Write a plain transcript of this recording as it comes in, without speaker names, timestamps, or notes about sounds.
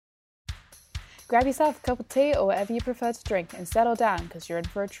Grab yourself a cup of tea or whatever you prefer to drink and settle down because you're in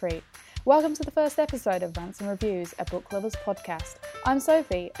for a treat. Welcome to the first episode of Rants and Reviews, a book lovers podcast. I'm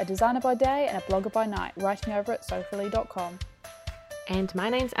Sophie, a designer by day and a blogger by night, writing over at sophily.com. And my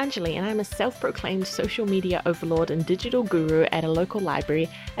name's Anjali, and I'm a self-proclaimed social media overlord and digital guru at a local library,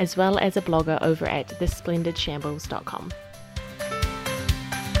 as well as a blogger over at thesplendidShambles.com.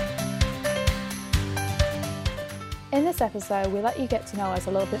 In this episode, we let you get to know us a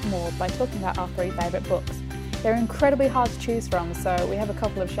little bit more by talking about our 3 favourite books. They're incredibly hard to choose from, so we have a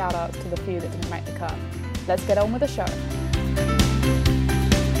couple of shout-outs to the few that didn't make the cut. Let's get on with the show.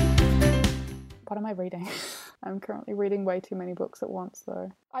 What am I reading? I'm currently reading way too many books at once,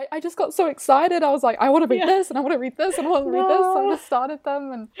 though. I just got so excited. I was like, I want to read this, and I want to read this, and I want to read this. So I just started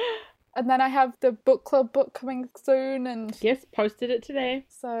them, and then I have the book club book coming soon, and Yes, posted it today.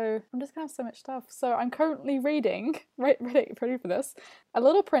 so I'm just gonna have so much stuff. So I'm currently reading, ready for this, A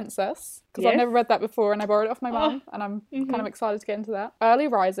Little Princess, because I've Yes. never read that before, and I borrowed it off my mum, and I'm kind of excited to get into that. Early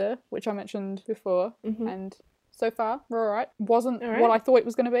Riser, which I mentioned before, and so far we're alright. Wasn't Alright. what I thought it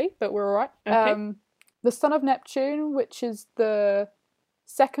was going to be, but we're alright. Okay. The Son of Neptune, which is the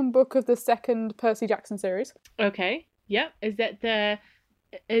second book of the second Percy Jackson series. Okay. Yep.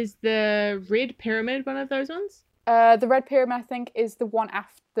 Is the Red Pyramid one of those ones? The Red Pyramid, I think, is the one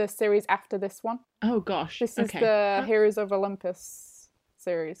after the series after this one. Oh gosh. This is okay. the Heroes of Olympus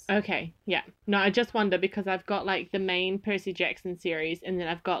series. Okay, yeah. No, I just wonder because I've got like the main Percy Jackson series, and then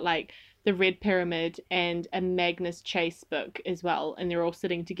I've got like the Red Pyramid and a Magnus Chase book as well, and they're all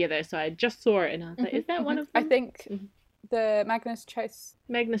sitting together. So I just saw it and I was like, is that one of them? I think the Magnus Chase.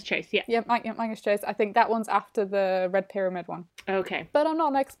 Magnus Chase, yeah. Yeah, Magnus Chase. I think that one's after the Red Pyramid one. Okay. But I'm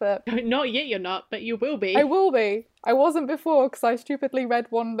not an expert. Not yet, you're not, but you will be. I will be. I wasn't before because I stupidly read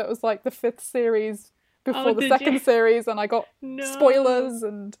one that was like the 5th series before the did second you? series, and I got No. spoilers,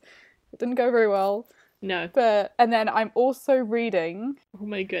 and it didn't go very well. No. And then I'm also reading. Oh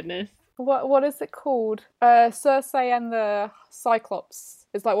my goodness. What is it called? Circe and the Cyclops.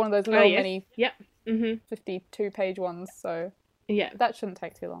 It's like one of those little yes. mini Yep. 52-page ones, so Yeah. that shouldn't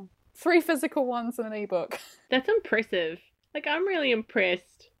take too long. 3 physical ones and an ebook. That's impressive. Like, I'm really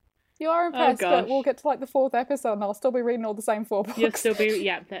impressed. You are impressed, but gosh. we'll get to like the 4th episode and I'll still be reading all the same 4 books. You'll still be,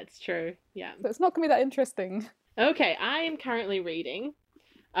 yeah, that's true. Yeah. So it's not going to be that interesting. Okay, I am currently reading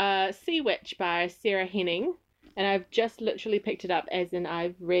Sea Witch by Sarah Henning, and I've just literally picked it up, as in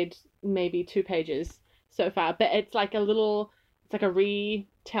I've read maybe 2 pages so far, but it's like a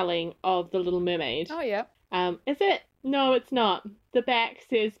retelling of The Little Mermaid. Oh, yeah. Is it? No, it's not. The back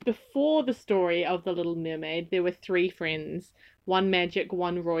says, before the story of The Little Mermaid, there were 3 friends. 1 magic,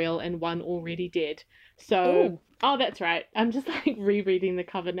 1 royal, and 1 already dead. So, Ooh. oh, that's right. I'm just like rereading the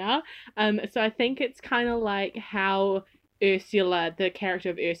cover now. So I think it's kind of like how Ursula, the character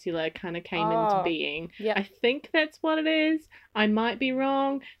of Ursula, kind of came into being. Yeah. I think that's what it is. I might be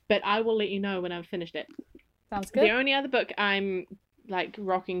wrong, but I will let you know when I've finished it. Sounds good. The only other book I'm like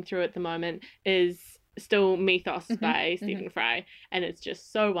rocking through at the moment is still Mythos by Stephen Fry, and it's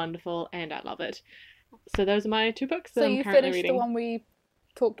just so wonderful and I love it. So those are my 2 books that So I'm you currently finished reading. the one we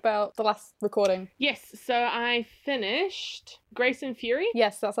talked about the last recording? Yes, so I finished Grace and Fury.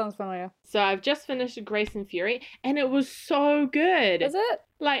 Yes, that sounds familiar. So I've just finished Grace and Fury, and it was so good. Is it?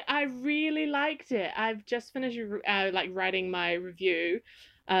 Like, I really liked it. I've just finished writing my review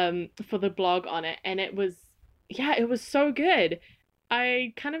for the blog on it, and it was so good.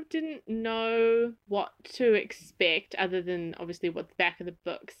 I kind of didn't know what to expect other than obviously what the back of the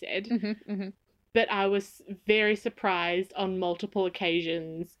book said. But I was very surprised on multiple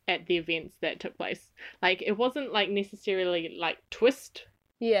occasions at the events that took place. Like, it wasn't like necessarily like twist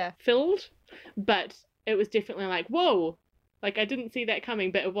Yeah. filled, but it was definitely like, whoa, like I didn't see that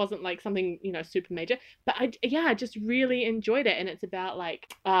coming, but it wasn't like something, super major. But I just really enjoyed it. And it's about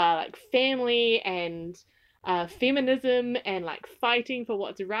like family and feminism and like fighting for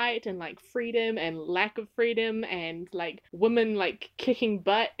what's right and like freedom and lack of freedom and like women like kicking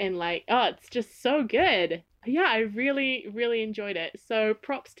butt and like, oh, it's just so good. Yeah, I really, really enjoyed it. So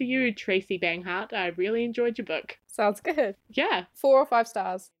props to you, Tracy Banghart. I really enjoyed your book. Sounds good. Yeah, 4 or 5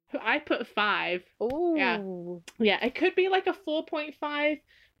 stars? I put 5. Ooh. Yeah, it could be like a 4.5,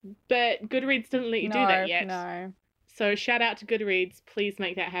 but Goodreads didn't let you do that yet. No. So shout out to Goodreads. Please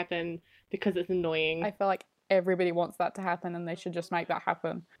make that happen because it's annoying. I feel like everybody wants that to happen and they should just make that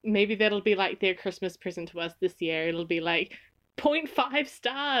happen. Maybe that'll be like their Christmas present to us this year. It'll be like 0.5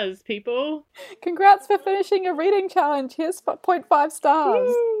 stars, people. Congrats for finishing a reading challenge. Here's 0.5 stars.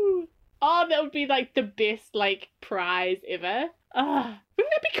 Woo! Oh, that would be like the best like prize ever.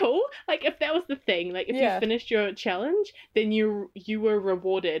 Wouldn't that be cool? Like if that was the thing, like if you Yeah. finished your challenge, then you were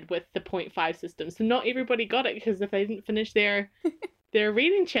rewarded with the 0.5 system. So not everybody got it because if they didn't finish their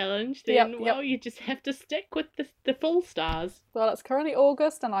reading challenge, then Yep. you just have to stick with the full stars. Well, it's currently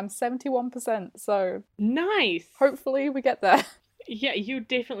August and I'm 71%, so Nice. hopefully we get there. Yeah, you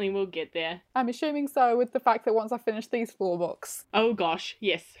definitely will get there. I'm assuming so with the fact that once I finish these 4 books. Oh gosh,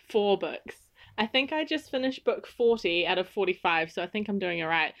 yes, 4 books. I think I just finished book 40 out of 45, so I think I'm doing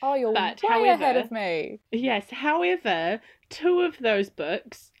alright. Oh, you're But, way ahead of me. Yes, however, 2 of those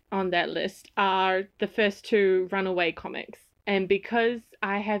books on that list are the first 2 Runaway comics. And because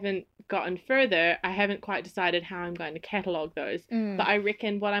I haven't gotten further, I haven't quite decided how I'm going to catalogue those. But I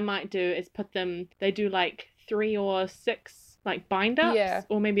reckon what I might do is put them, they do like 3 or 6 like bind ups, Yeah.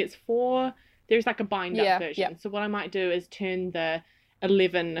 or maybe it's 4. There's like a bind up version. Yeah. So what I might do is turn the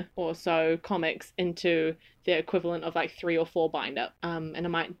 11 or so comics into the equivalent of like 3 or 4 bind up, and I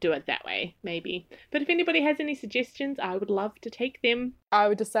might do it that way maybe. But if anybody has any suggestions, I would love to take them. I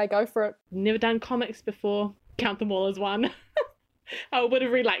would just say go for it. Never done comics before, count them all as one. I would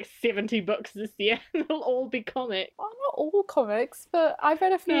have read like 70 books this year and they'll all be comics. Well, not all comics, but I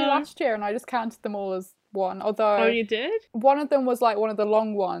read a few No. last year and I just counted them all as one, although Oh, you did? one of them was like one of the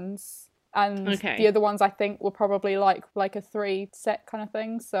long ones, and Okay. the other ones I think were probably like a 3 set kind of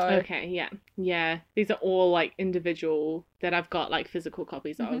thing. So Okay, yeah. These are all like individual that I've got like physical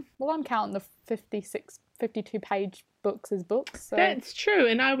copies of. Mhm. Well, I'm counting the 52 page books as books. So That's true,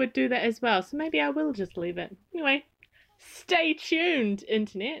 and I would do that as well. So maybe I will just leave it. Anyway, stay tuned,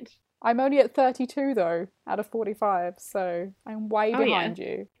 internet. I'm only at 32 though out of 45, so I'm way Oh, yeah. behind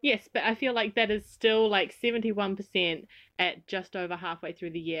you. Yes, but I feel like that is still like 71% at just over halfway through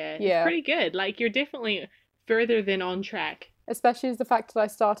the year. Yeah. It's pretty good. Like you're definitely further than on track. Especially as the fact that I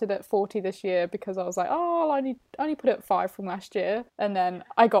started at 40 this year because I was like, oh, I'll only put it 5 from last year, and then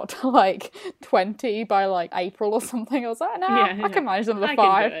I got to like 20 by like April or something. I was like, nah, Yeah, I can manage another I can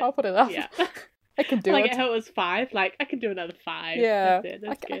do 5. it. I'll put it up. Yeah. I can do like it. how it was 5. Like I can do another 5. Yeah, That's it.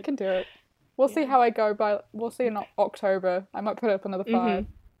 That's I good. can do it. We'll see Yeah. how I go we'll see in October. I might put up another 5,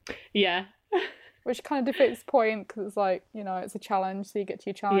 Yeah. which kind of defeats the point because it's like, you know, it's a challenge, so you get to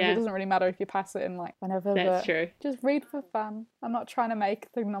your challenge. Yeah. It doesn't really matter if you pass it in like whenever. That's but true. Just read for fun. I'm not trying to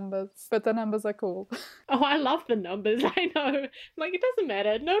make the numbers, but the numbers are cool. Oh, I love the numbers. I know. Like it doesn't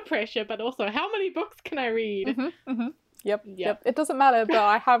matter. No pressure, but also how many books can I read? Yep. It doesn't matter, but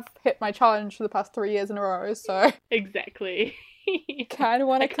I have hit my challenge for the past 3 years in a row, so Exactly. kind of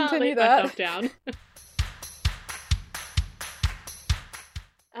want I to can't continue let that. myself down.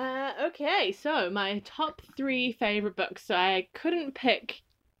 Okay, so my top 3 favorite books. So I couldn't pick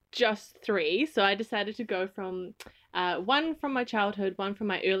just 3, so I decided to go from one from my childhood, one from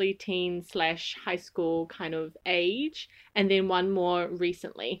my early teen / high school kind of age, and then one more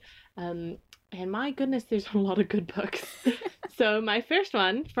recently. And my goodness, there's a lot of good books. So my first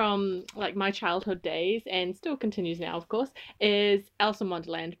one from like my childhood days, and still continues now, of course, is Alice in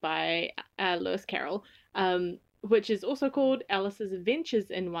Wonderland by Lewis Carroll, which is also called Alice's Adventures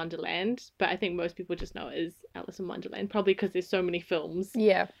in Wonderland, but I think most people just know it as Alice in Wonderland, probably because there's so many films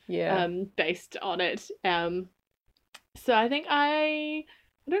Yeah. based on it. So I think I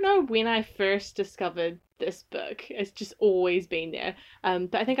don't know when I first discovered this book. It's just always been there.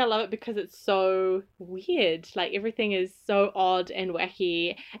 But I think I love it because it's so weird. Like everything is so odd and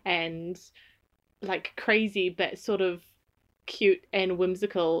wacky and like crazy, but sort of cute and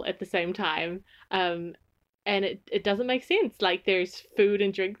whimsical at the same time. And it doesn't make sense. Like there's food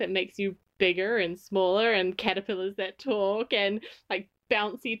and drink that makes you bigger and smaller, and caterpillars that talk, and like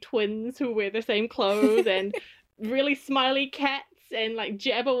bouncy twins who wear the same clothes, and really smiley cats, and like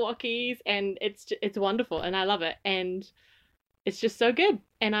Jabberwockies, and it's wonderful, and I love it, and it's just so good.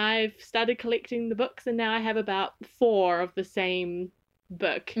 And I've started collecting the books, and now I have about 4 of the same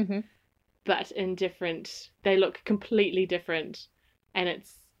book, but in different. They look completely different, and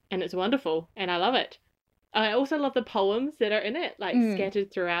it's wonderful, and I love it. I also love the poems that are in it, like scattered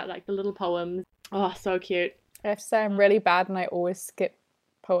throughout, like the little poems. Oh, so cute. I have to say I'm really bad and I always skip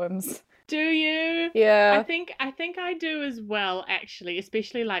poems. Do you? Yeah. I think I do as well, actually,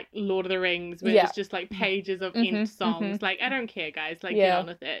 especially like Lord of the Rings, where Yeah. it's just like pages of end songs. Like I don't care, guys. Like get on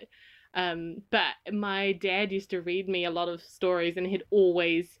with it. But my dad used to read me a lot of stories, and he'd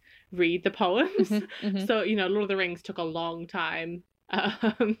always read the poems. So you know, Lord of the Rings took a long time.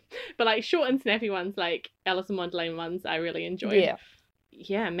 But like short and snappy ones, like Alice in Wonderland ones, I really enjoyed.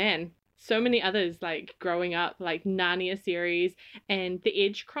 Yeah, man. So many others, like growing up, like Narnia series and the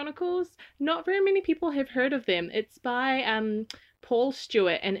Edge Chronicles. Not very many people have heard of them. It's by Paul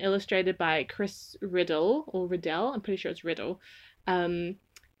Stewart and illustrated by Chris Riddell, or Riddell. I'm pretty sure it's Riddell. And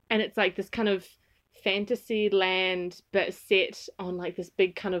it's like this kind of fantasy land, but set on like this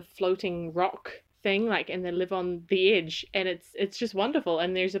big kind of floating rock thing, like, and they live on the edge, and it's just wonderful.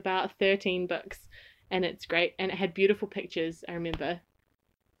 And there's about 13 books, and it's great, and it had beautiful pictures, I remember.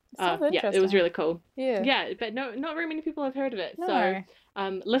 Sounds Yeah, it was interesting. really cool. Yeah. Yeah, but not very many people have heard of it. No.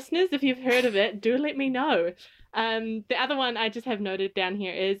 So, listeners, if you've heard of it, do let me know. The other one I just have noted down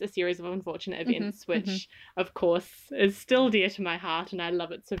here is A Series of Unfortunate Events, which, of course, is still dear to my heart, and I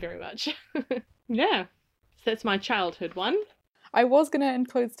love it so very much. Yeah, so that's my childhood one. I was going to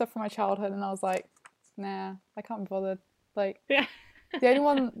include stuff from my childhood, and I was like, nah, I can't be bothered. Like, Yeah. the only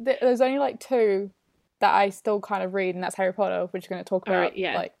one, there's only like two that I still kind of read, and that's Harry Potter, which we're going to talk about Alright,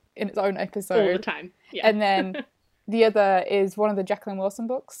 yeah. like in its own episode. All the time. Yeah. And then the other is one of the Jacqueline Wilson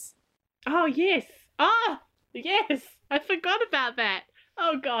books. Oh, yes. Ah, yes. I forgot about that.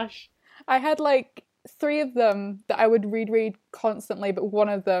 Oh, gosh. I had like 3 of them that I would read constantly, but one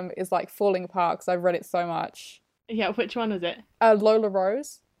of them is like falling apart because I've read it so much. Yeah, which one is it? Lola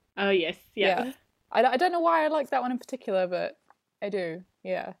Rose. Oh, yes. Yeah. I don't know why I like that one in particular, but I do.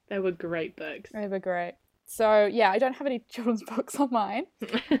 Yeah. They were great books. They were great. So, yeah, I don't have any children's books on mine.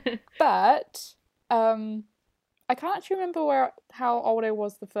 But I can't actually remember how old I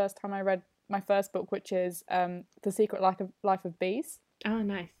was the first time I read my first book, which is The Secret Life of Bees. Oh,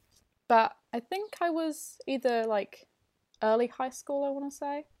 nice. But I think I was either like early high school, I want to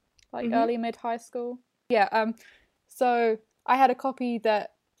say, like early mid high school. Yeah. So I had a copy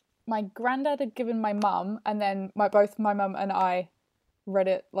that my granddad had given my mum, and then both my mum and I read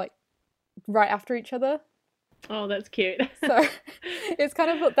it like right after each other. Oh, that's cute. So it's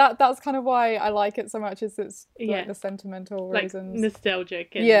kind of that's kind of why I like it so much, is it's like the sentimental reasons, like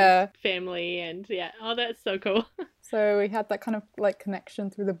nostalgic and family, and oh, that's so cool. So we had that kind of like connection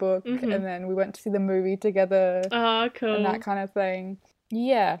through the book, and then we went to see the movie together. Oh, cool. And that kind of thing.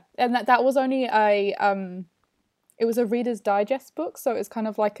 Yeah, and that was only it was a Reader's Digest book, so it's kind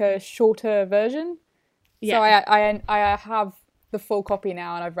of like a shorter version. Yeah. So I have the full copy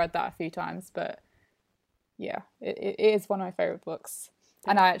now, and I've read that a few times, but yeah, it is one of my favorite books,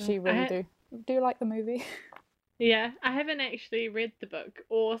 and I actually really do like the movie. Yeah, I haven't actually read the book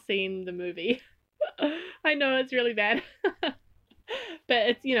or seen the movie. I know it's really bad, but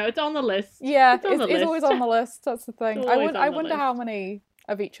it's it's on the list. Yeah, it's always on the list. That's the thing. I wonder list. how many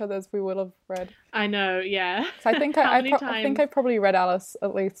of each other's we will have read. I know, yeah. So I think I think I probably read Alice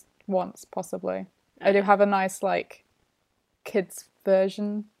at least once, possibly. I do have a nice like kids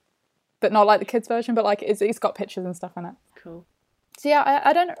version, but not like the kids version, but like it's got pictures and stuff in it. Cool. So yeah,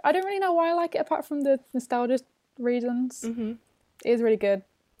 I don't really know why I like it apart from the nostalgia reasons. It is really good,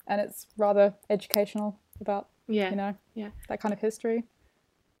 and it's rather educational about that kind of history.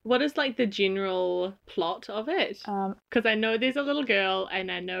 What is like the general plot of it? Because I know there's a little girl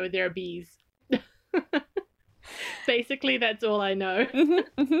and I know there are bees. Basically, that's all I know.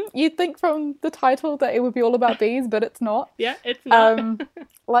 You'd think from the title that it would be all about bees, but it's not. Yeah, it's not.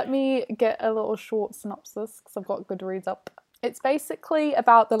 Let me get a little short synopsis because I've got Goodreads up. It's basically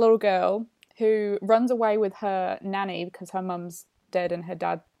about the little girl who runs away with her nanny because her mum's dead and her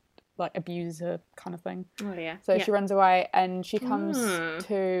dad like abuses her, kind of thing. Oh yeah. So she runs away, and she comes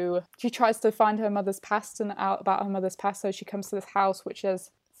she tries to find her mother's past and out about her mother's past. So she comes to this house which has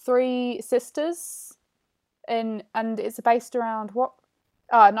 3 sisters, and it's based around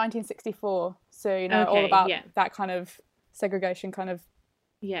 1964. So all about that kind of segregation kind of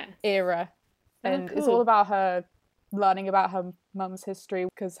era, and cool. It's all about her learning about her mum's history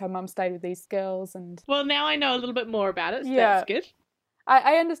because her mum stayed with these girls. And well, now I know a little bit more about it, so that's good.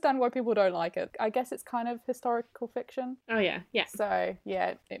 I understand why people don't like it. I guess it's kind of historical fiction. Oh, yeah. So,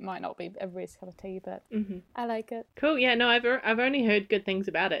 yeah, it might not be everybody's cup of tea, but I like it. Cool, yeah, no, I've only heard good things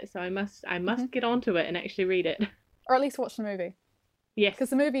about it, so I must get onto it and actually read it. Or at least watch the movie. Yes. Because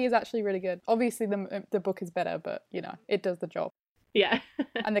the movie is actually really good. Obviously, the book is better, but, it does the job. Yeah.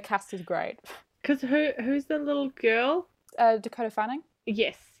 And the cast is great. Because who's the little girl? Dakota Fanning.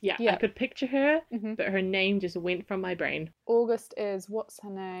 Yes, yeah. I could picture her, but her name just went from my brain. August is, what's her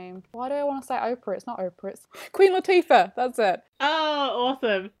name? Why do I want to say Oprah? It's not Oprah, it's Queen Latifah. That's it. Oh,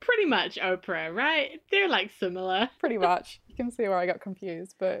 awesome. Pretty much Oprah, right? They're like similar. Pretty much. You can see where I got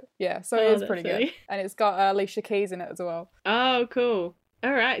confused, but yeah, so it is pretty good. And it's got Alicia Keys in it as well. Oh, cool.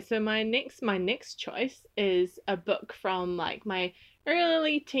 All right, so my next choice is a book from like my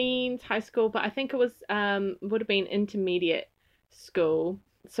early teens, high school, but I think it was would have been intermediate school.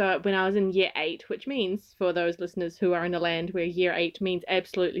 So when I was in year 8, which means for those listeners who are in a land where year 8 means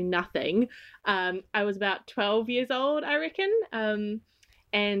absolutely nothing, I was about 12 years old, I reckon.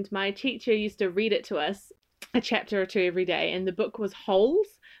 And my teacher used to read it to us. a chapter or two every day, and the book was Holes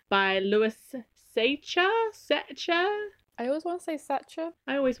by Louis Satcher. I always want to say Satcher.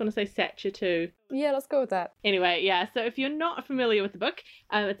 I always want to say Satcher too. Yeah, let's go with that. Anyway, yeah, so if you're not familiar with the book,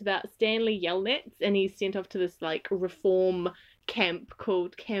 it's about Stanley Yelnats, and he's sent off to this like reform camp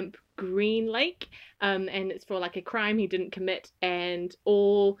called Camp Green Lake, and it's for like a crime he didn't commit, and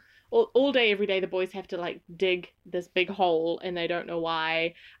all day, every day, the boys have to like dig this big hole, and they don't know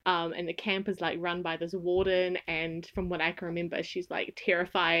why. And the camp is like run by this warden, and from what I can remember, she's like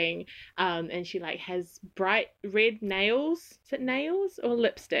terrifying. And she like has bright red nails. Is it nails or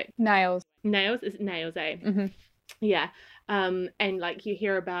lipstick? Nails. Nails? Is it nails, eh? Mm-hmm. Yeah. And like you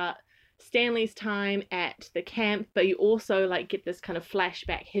hear about Stanley's time at the camp, but you also like get this kind of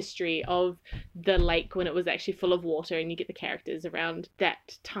flashback history of the lake when it was actually full of water, and you get the characters around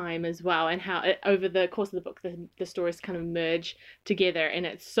that time as well, and how over the course of the book the stories kind of merge together, and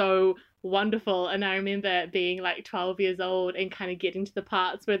it's so wonderful. And I remember being like 12 years old and kind of getting to the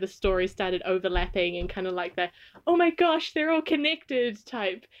parts where the stories started overlapping, and kind of like the oh my gosh, they're all connected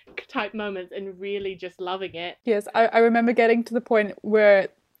type moments, and really just loving it. Yes, I remember getting to the point where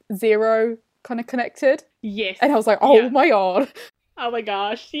Zero kind of connected. Yes. And I was like, oh my god. Oh my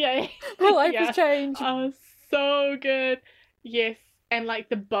gosh, yeah. My life has changed. Oh, so good. Yes. And like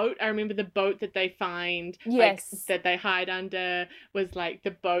the boat, I remember the boat that they find, yes, like, that they hide under was like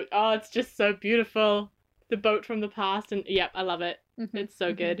the boat. Oh, it's just so beautiful. The boat from the past, and yep, I love it. Mm-hmm. It's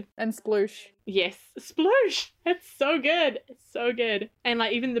so good. And Sploosh. Yes, Sploosh. It's so good. It's so good. And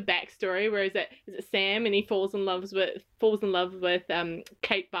like even the backstory, where is it Sam, and he falls in love with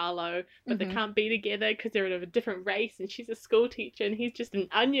Kate Barlow, but they can't be together because they're of a different race, and she's a school teacher and he's just an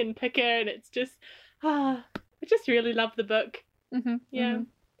onion picker, and it's just I just really love the book. Mm-hmm. Yeah. Mm-hmm.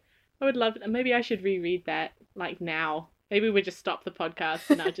 I would love it. Maybe I should reread that like now. Maybe we just stop the podcast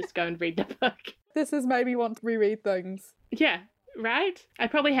and I just go and read the book. This has made me want to reread things. Yeah, right? I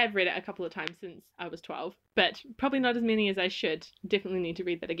probably have read it a couple of times since I was 12, but probably not as many as I should. Definitely need to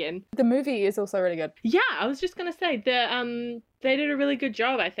read that again. The movie is also really good. Yeah, I was just going to say, they did a really good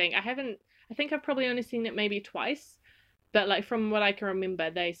job, I think. I think I've probably only seen it maybe twice, but like from what I can remember,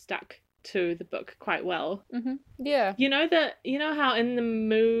 they stuck to the book quite well. Mm-hmm. Yeah. You know how in the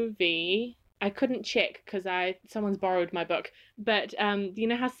movie, I couldn't check because someone's borrowed my book, but you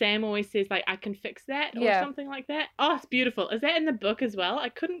know how Sam always says like I can fix that or something like that? Oh, it's beautiful. Is that in the book as well? I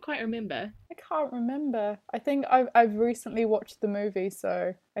couldn't quite remember. I can't remember. I think I've recently watched the movie,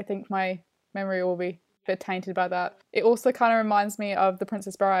 so I think my memory will be a bit tainted by that. It also kind of reminds me of The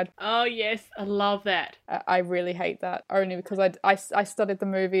Princess Bride. Oh yes, I love that. I really hate that, only because I studied the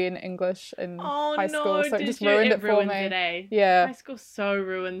movie in English in high school, so it just ruined it for me. Eh? Yeah. High school so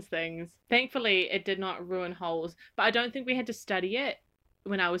ruins things. Thankfully, it did not ruin Holes, but I don't think we had to study it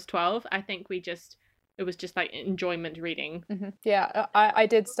when I was 12. I think it was just like enjoyment reading. Mm-hmm. Yeah, I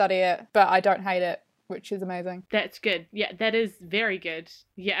did study it, but I don't hate it, which is amazing. That's good. Yeah, that is very good.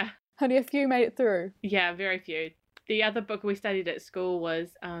 Yeah. Only a few made it through. Yeah, very few. The other book we studied at school was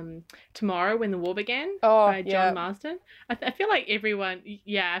Tomorrow When the War Began by John Marsden. I feel like I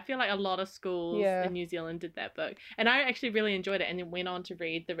feel like a lot of schools in New Zealand did that book. And I actually really enjoyed it and then went on to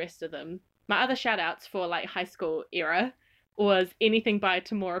read the rest of them. My other shout outs for like high school era was anything by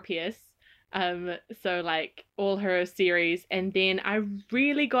Tamora Pierce. So like all her series, and then I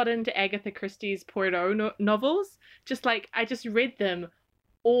really got into Agatha Christie's Poirot novels. I just read them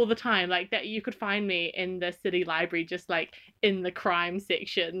all the time, like that you could find me in the city library just like in the crime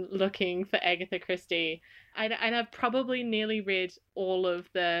section looking for Agatha Christie. And I've probably nearly read all of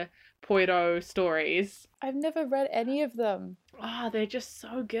the Poirot stories. I've never read any of them. Oh, they're just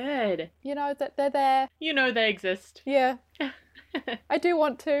so good. You know that they're there. You know they exist. Yeah. I do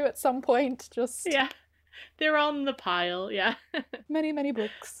want to at some point, just... Yeah. They're on the pile, yeah. Many, many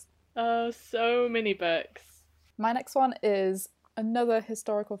books. Oh, so many books. My next one is another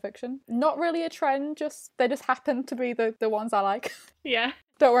historical fiction. Not really a trend, they just happen to be the ones I like. Yeah.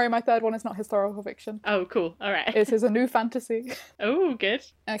 Don't worry, my third one is not historical fiction. Oh, cool. All right. It is a new fantasy. Oh, good.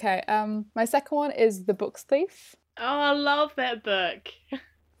 Okay, my second one is The Books Thief. Oh, I love that book.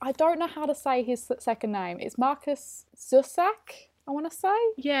 I don't know how to say his second name. It's Marcus Zusak, I want to say.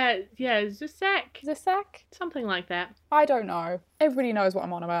 Yeah, Zusak. Zusak? Something like that. I don't know. Everybody knows what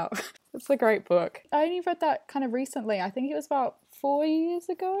I'm on about. It's a great book. I only read that kind of recently. I think it was about 4 years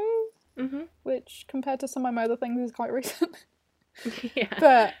ago, which compared to some of my other things is quite recent. Yeah.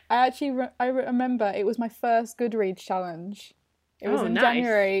 But I actually I remember it was my first Goodreads challenge. It was in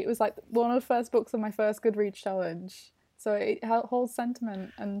January. It was like one of the first books of my first Goodreads challenge. So it holds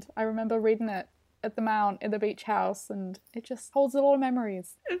sentiment, and I remember reading it at the mount in the beach house, and it just holds a lot of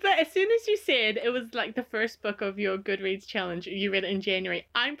memories. But as soon as you said it was like the first book of your Goodreads challenge, you read it in January,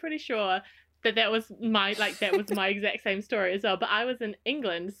 I'm pretty sure that was my exact same story as well. But I was in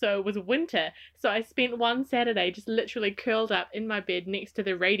England, so it was winter. So I spent one Saturday just literally curled up in my bed next to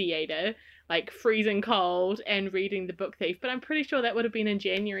the radiator, like freezing cold, and reading The Book Thief. But I'm pretty sure that would have been in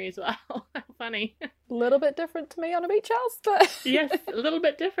January as well. How funny. A little bit different to me on a beach house, but Yes, a little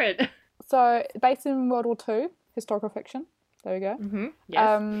bit different. So based in World War II, historical fiction. There we go. Mm-hmm.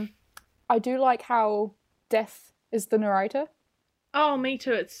 Yes. I do like how Death is the narrator. Oh, me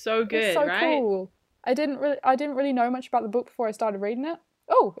too. It's so good, it's so right? cool. I didn't really know much about the book before I started reading it.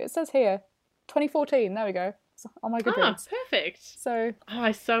 Oh, it says here, 2014. There we go. Oh my goodness. Perfect. So. Oh,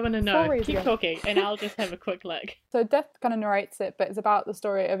 I so want to know. Keep ago. talking, and I'll just have a quick look. So Death kind of narrates it, but it's about the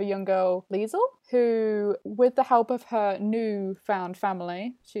story of a young girl, Liesel, who, with the help of her newfound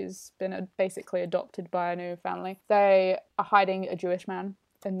family, she's been basically adopted by a new family. They are hiding a Jewish man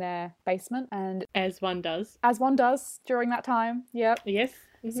in their basement, and as one does during that time. Yep. Yes.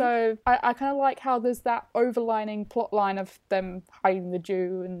 Mm-hmm. So I kind of like how there's that overlining plot line of them hiding the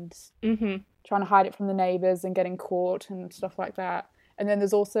Jew and trying to hide it from the neighbours and getting caught and stuff like that. And then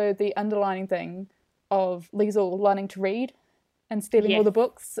there's also the underlining thing of Liesel learning to read and stealing all the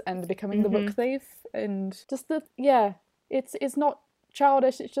books and becoming the book thief, and just it's not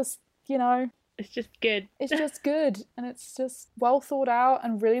childish, it's just, it's just good. It's just good, and it's just well thought out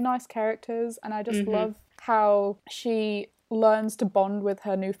and really nice characters, and I just love how she learns to bond with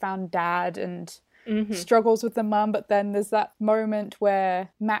her newfound dad and struggles with the mum, but then there's that moment where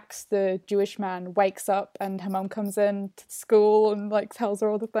Max, the Jewish man, wakes up and her mum comes in to school and like tells her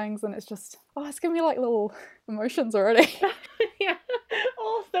all the things, and it's just, it's giving me like little emotions already. Yeah.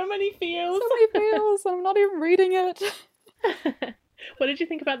 Oh, so many feels. So many feels. I'm not even reading it. What did you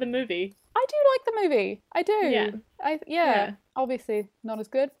think about the movie? I do like the movie. I do. Yeah. Obviously not as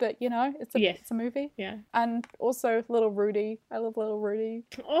good, but it's a movie. Yeah. And also little Rudy. I love little Rudy.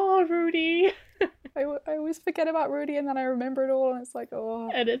 Oh, Rudy. I always forget about Rudy, and then I remember it all, and it's like,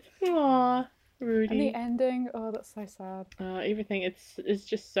 oh. And it's, aw, Rudy. And the ending, that's so sad. Everything, it's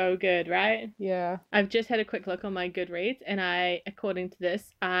just so good, right? Yeah. I've just had a quick look on my Goodreads, and according to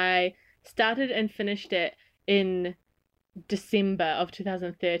this, I started and finished it in December of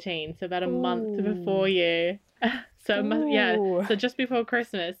 2013, so about a month before you. So just before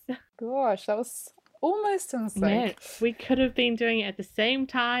Christmas. Gosh, that was almost in sync. Man, we could have been doing it at the same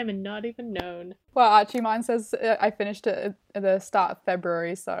time and not even known. Well, actually, mine says I finished it at the start of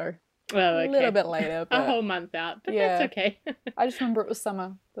February, so a little bit later. But a whole month out, but that's okay. I just remember it was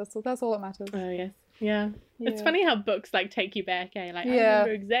summer. That's all that matters. Oh, yes. Yeah. It's funny how books like take you back, eh? Like I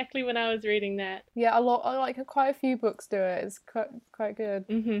remember exactly when I was reading that. Yeah, quite a few books do it. It's quite good.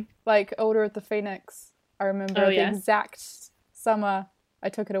 Mm-hmm. Like Order of the Phoenix. I remember the exact summer I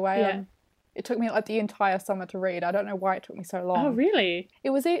took it away on. It took me like the entire summer to read. I don't know why it took me so long. Oh, really? It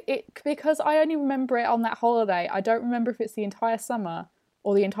was because I only remember it on that holiday. I don't remember if it's the entire summer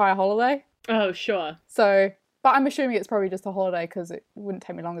or the entire holiday. Oh, sure. So, but I'm assuming it's probably just a holiday because it wouldn't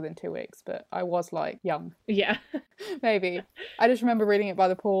take me longer than 2 weeks. But I was like young. Yeah. Maybe. I just remember reading it by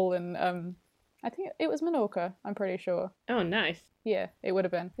the pool in, I think it was Menorca, I'm pretty sure. Oh, nice. Yeah, it would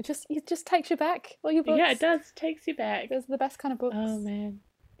have been. It just takes you back, all your books. Yeah, it does. Takes you back. Those are the best kind of books. Oh, man.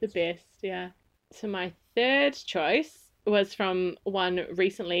 The best, yeah. So my third choice was from one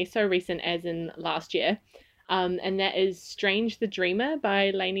recently, so recent as in last year, and that is Strange the Dreamer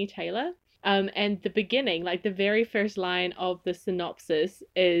by Laini Taylor. And the beginning, like the very first line of the synopsis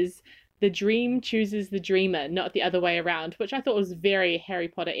is, "The dream chooses the dreamer, not the other way around," which I thought was very Harry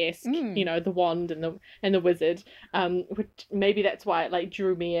Potter-esque, the wand and the wizard, which maybe that's why it like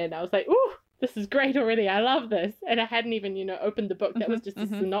drew me in. I was like, ooh, this is great already. I love this. And I hadn't even, opened the book. That was just a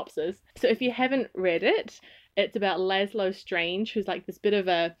synopsis. So if you haven't read it, it's about Laszlo Strange, who's like he's a bit of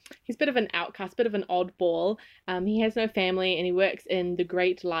an outcast, bit of an oddball. He has no family, and he works in the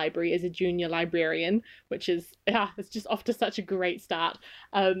Great Library as a junior librarian, which is, it's just off to such a great start.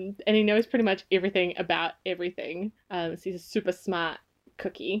 And he knows pretty much everything about everything. So he's a super smart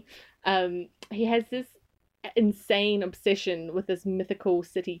cookie. He has this insane obsession with this mythical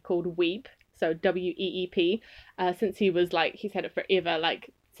city called Weep. So Weep, since he's had it forever,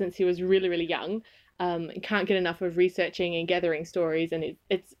 like since he was really, really young. Can't get enough of researching and gathering stories, and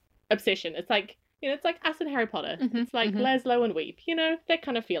it's obsession. It's like, it's like us and Harry Potter. It's like Laszlo and Weep, that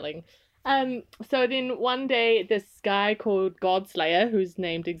kind of feeling. So then one day, this guy called Godslayer, who's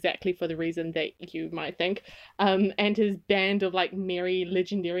named exactly for the reason that you might think, and his band of like merry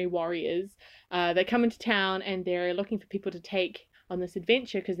legendary warriors, they come into town and they're looking for people to take on this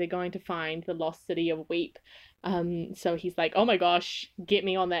adventure because they're going to find the lost city of Weep. So he's like, oh my gosh, get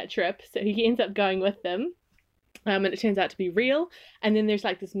me on that trip. So he ends up going with them. And it turns out to be real. And then there's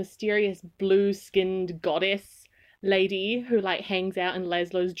like this mysterious blue-skinned goddess lady who like hangs out in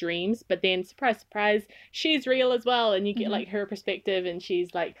Laszlo's dreams. But then, surprise, surprise, she's real as well. And you get like her perspective, and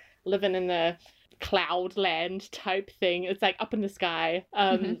she's like living in the cloud land type thing. It's like up in the sky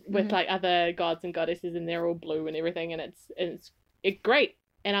with like other gods and goddesses, and they're all blue and everything. And it's great.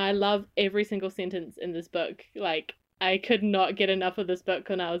 And I love every single sentence in this book. Like, I could not get enough of this book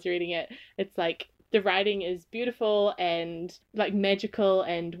when I was reading it. It's like, the writing is beautiful and like magical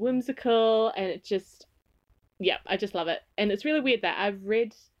and whimsical, and it just, yeah, I just love it. And it's really weird that I've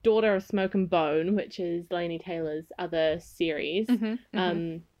read Daughter of Smoke and Bone, which is Laini Taylor's other series.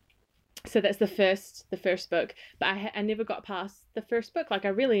 So that's the first book, but I never got past the first book. Like, I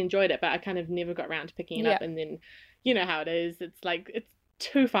really enjoyed it, but I kind of never got around to picking it up. And then, you know how it is. It's like, it's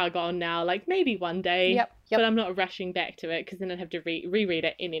too far gone now. Like, maybe one day, but I'm not rushing back to it because then I'd have to reread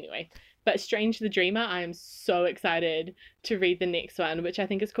it anyway. But Strange the Dreamer, I am so excited to read the next one, which I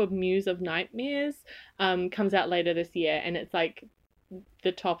think is called Muse of Nightmares. Comes out later this year, and it's like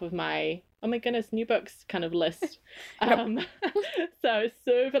the top of my, oh my goodness, new books kind of list. So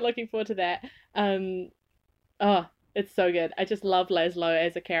super looking forward to that. Oh, it's so good. I just love Laszlo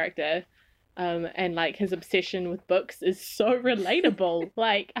as a character. And like his obsession with books is so relatable.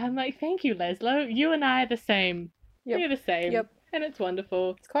 Like, I'm like, thank you, Laszlo. You and I are the same. We're the same. And it's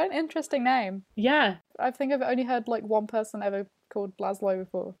wonderful. It's quite an interesting name. Yeah. I think I've only heard like one person ever called Laszlo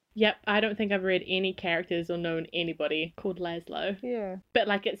before. Yep, I don't think I've read any characters or known anybody called Laszlo. Yeah. But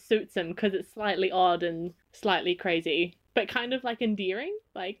like, it suits him because it's slightly odd and slightly crazy, but kind of like endearing.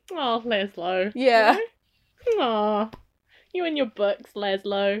 Like, oh, Laszlo. Yeah. Aw, you and your books,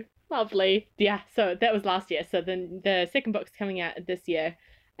 Laszlo. Lovely. Yeah, so that was last year. So then the second book's coming out this year,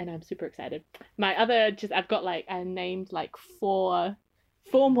 and I'm super excited. My other, I've got like, I named like four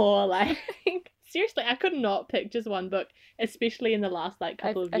more, like, seriously, I could not pick just one book, especially in the last like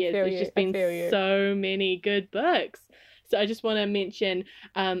couple of years. There's just been so many good books. So I just want to mention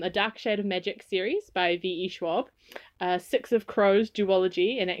A Dark Shade of Magic series by V.E. Schwab, Six of Crows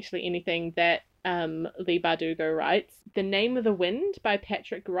duology, and actually anything that Leigh Bardugo writes, The Name of the Wind by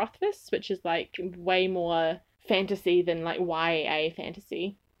Patrick Rothfuss, which is like way more fantasy than like YA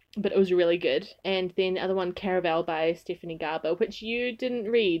fantasy, but it was really good. And then the other one, Caraval by Stephanie Garber, which you didn't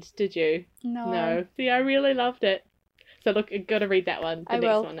read, did you? No. See, I really loved it. So look, I've got to read that one. I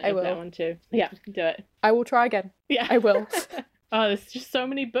will. That one too. Yeah, do it. I will try again. Yeah. I will. Oh, there's just so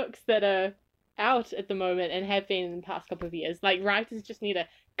many books that are out at the moment and have been in the past couple of years. Like, writers just need to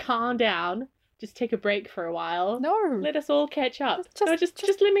calm down, just take a break for a while. No. Let us all catch up.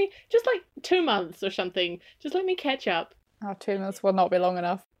 Just let me, just like 2 months or something. Just let me catch up. Oh, 2 months will not be long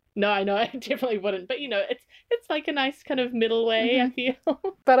enough. No, I know, I definitely wouldn't. But, you know, it's like a nice kind of middle way, I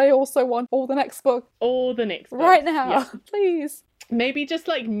feel. But I also want all the next book. All the next books. Right now, please. Maybe just,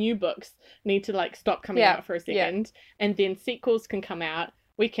 like, new books need to, like, stop coming out for a second. And then sequels can come out.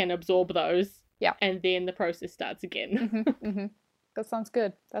 We can absorb those. Yeah. And then the process starts again. That sounds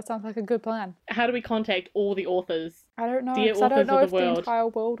good. That sounds like a good plan. How do we contact all the authors? I don't know. Dear I don't know if the the entire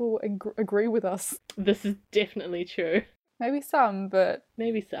world will agree with us. This is definitely true. Maybe some, but...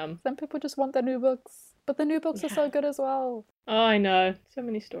 Maybe some. Some people just want their new books. But the new books are so good as well. Oh, I know. So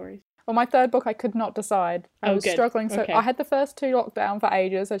many stories. Well, my third book, I could not decide. I was struggling. So I had the first two locked down for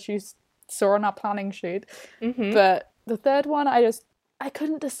ages, as you saw on our planning sheet. But the third one, I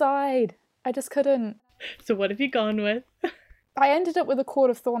couldn't decide. I just couldn't. So what have you gone with? I ended up with A Court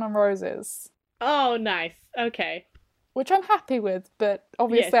of Thorn and Roses. Oh, nice. Okay. Which I'm happy with, but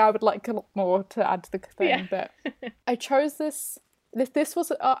obviously I would like a lot more to add to the thing. Yeah. But I chose this. This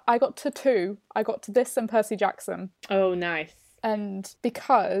was, I got to two. I got to this and Percy Jackson. Oh, nice. And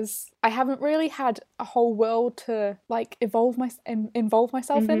because I haven't really had a whole world to like involve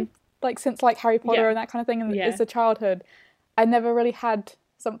myself in, like since like Harry Potter and that kind of thing, and it's a childhood, I never really had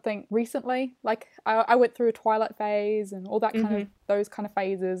something recently. Like I went through a Twilight phase and all that kind of those kind of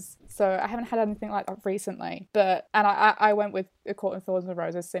phases, so I haven't had anything like that recently. But I went with A Court of Thorns and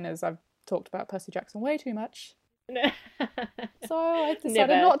Roses, seeing as I've talked about Percy Jackson way too much. So I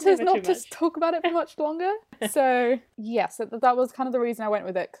decided not to talk about it for much longer. So so that was kind of the reason I went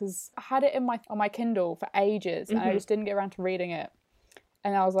with it, because I had it on my Kindle for ages and I just didn't get around to reading it.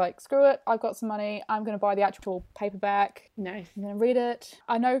 And I was like, screw it, I've got some money, I'm going to buy the actual paperback. Nice. I'm going to read it.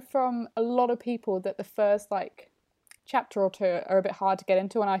 I know from a lot of people that the first, like, chapter or two are a bit hard to get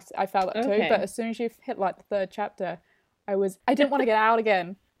into, and I felt that too. But as soon as you hit, like, the third chapter, I didn't want to get out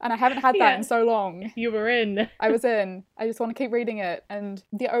again. And I haven't had that Yeah. in so long. You were in. I was in. I just want to keep reading it. And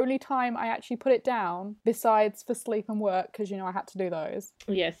the only time I actually put it down, besides for sleep and work, because, I had to do those,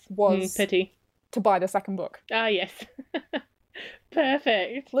 Yes. was Pity. to buy the second book. Ah, yes.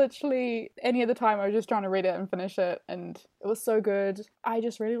 Perfect. Literally any other time I was just trying to read it and finish it, and it was so good. I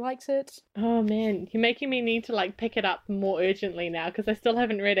just really liked it. Oh man, you're making me need to pick it up more urgently now because I still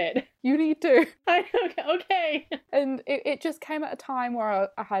haven't read it. You need to. Okay. And it just came at a time where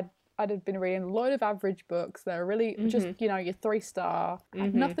I'd been reading a load of average books that are really just, your 3-star,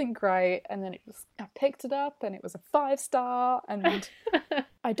 nothing great, and then I picked it up and it was a 5-star, and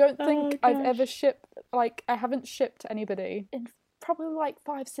I don't think I've ever I haven't shipped anybody in probably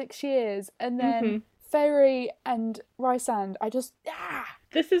 5-6 years, and then Fairy and Rysand,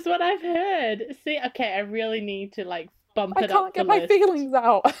 This is what I've heard. See, okay, I really need to bump I it up. can't get my feelings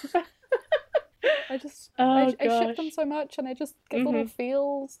out. I ship them gosh. so much, and I just get little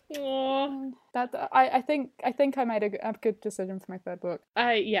feels. Aww. I think I made a good decision for my third book.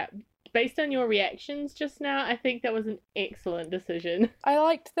 Yeah. Based on your reactions just now, I think that was an excellent decision. I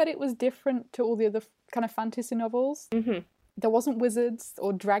liked that it was different to all the other kind of fantasy novels. There wasn't wizards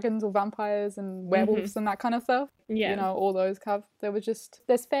or dragons or vampires and werewolves and that kind of stuff. Yeah. All those there was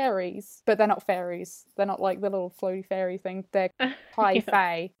there's fairies, but they're not fairies. They're not like the little floaty fairy thing. They're high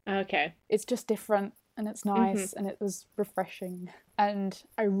fae. Okay. It's just different, and it's nice, and it was refreshing. And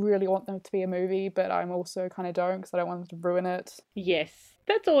I really want them to be a movie, but I'm also kind of don't, because I don't want them to ruin it. Yes.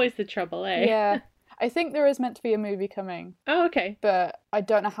 That's always the trouble, eh? Yeah. I think there is meant to be a movie coming. Oh, okay. But I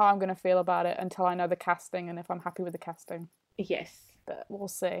don't know how I'm going to feel about it until I know the casting and if I'm happy with the casting. Yes. But we'll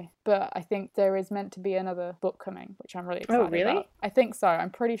see. But I think there is meant to be another book coming, which I'm really excited really? about. I think so.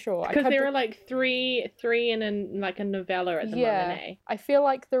 I'm pretty sure. Because there are three in a novella at the moment, eh? I feel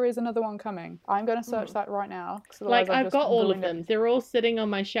like there is another one coming. I'm going to search that right now. I've got all of them. They're all sitting on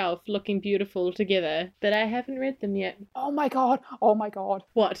my shelf looking beautiful together, but I haven't read them yet. Oh my god.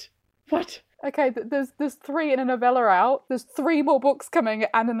 What? Okay, there's 3 in a novella out. There's 3 more books coming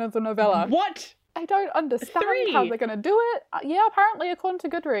and another novella. What? I don't understand 3? how they're going to do it. Yeah, apparently according to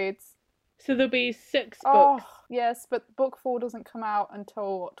Goodreads. So there'll be 6 books. Oh, yes, but book 4 doesn't come out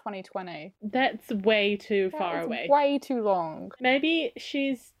until 2020. That's way too far That is away. Way too long. Maybe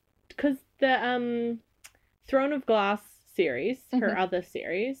because the Throne of Glass series, her other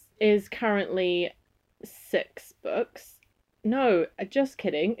series, is currently 6 books. No, just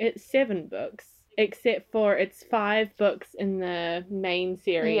kidding. It's 7 books. Except for it's 5 books in the main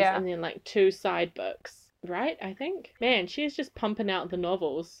series and then 2 side books. Right, I think? Man, she's just pumping out the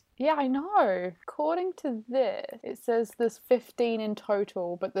novels. Yeah, I know. According to this, it says there's 15 in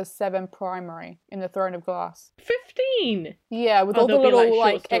total, but there's 7 primary in the Throne of Glass. 15? Yeah, with all the there'll be, little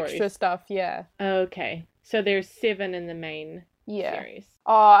short stories. extra stuff, yeah. Okay. So there's 7 in the main series.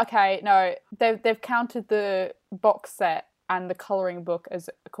 Oh, okay. No, they've counted the box set and the colouring book as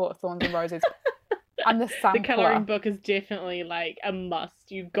A Court of Thorns and Roses. And the sampler. The colouring book is definitely a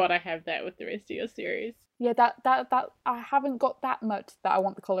must. You've got to have that with the rest of your series. Yeah, that I haven't got that much that I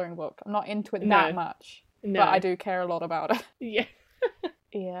want the colouring book. I'm not into it that much. No. But I do care a lot about it. Yeah.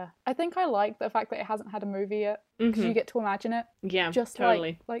 Yeah. I think I like the fact that it hasn't had a movie yet. Because you get to imagine it. Yeah, just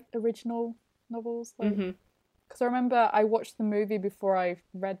totally. like original novels. Because I remember I watched the movie before I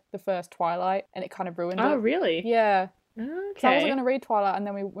read the first Twilight, and it kind of ruined it. Oh, really? Yeah. Okay. So I wasn't going to read Twilight, and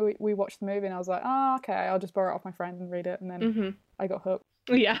then we watched the movie, and I was like, oh, okay, I'll just borrow it off my friend and read it, and then I got hooked.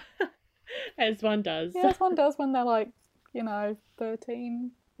 Yeah. As one does. Yeah, as one does when they're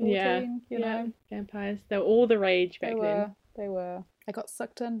 13, 14, you know. Vampires. They were all the rage back then. They were. I got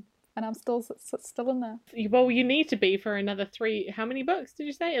sucked in, and I'm still in there. Well, you need to be for another 3. How many books did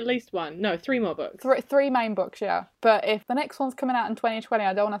you say? At least 1. No, 3 more books. 3 main books, yeah. But if the next one's coming out in 2020,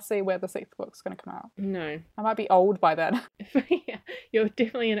 I don't want to see where the 6th book's going to come out. No. I might be old by then. Yeah, you're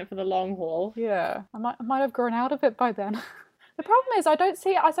definitely in it for the long haul. Yeah, I might have grown out of it by then. The problem is I don't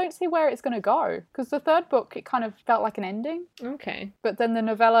see where it's going to go, because the 3rd book, it kind of felt like an ending. Okay. But then the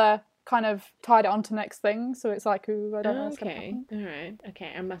novella kind of tied it on to next thing, so it's like, ooh, I don't know what's going to happen. All right.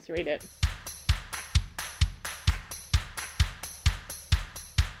 Okay, I must read it.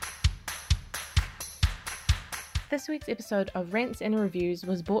 This week's episode of Rants and Reviews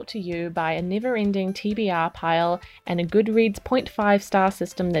was brought to you by a never-ending TBR pile and a Goodreads 0.5-star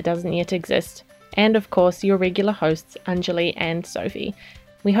system that doesn't yet exist. And of course, your regular hosts, Anjali and Sophie.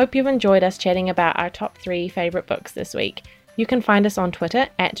 We hope you've enjoyed us chatting about our top 3 favourite books this week. You can find us on Twitter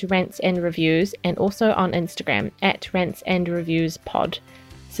at Rants and Reviews and also on Instagram at Rants and Reviews Pod.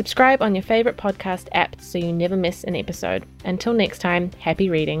 Subscribe on your favourite podcast app so you never miss an episode. Until next time, happy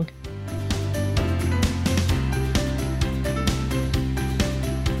reading.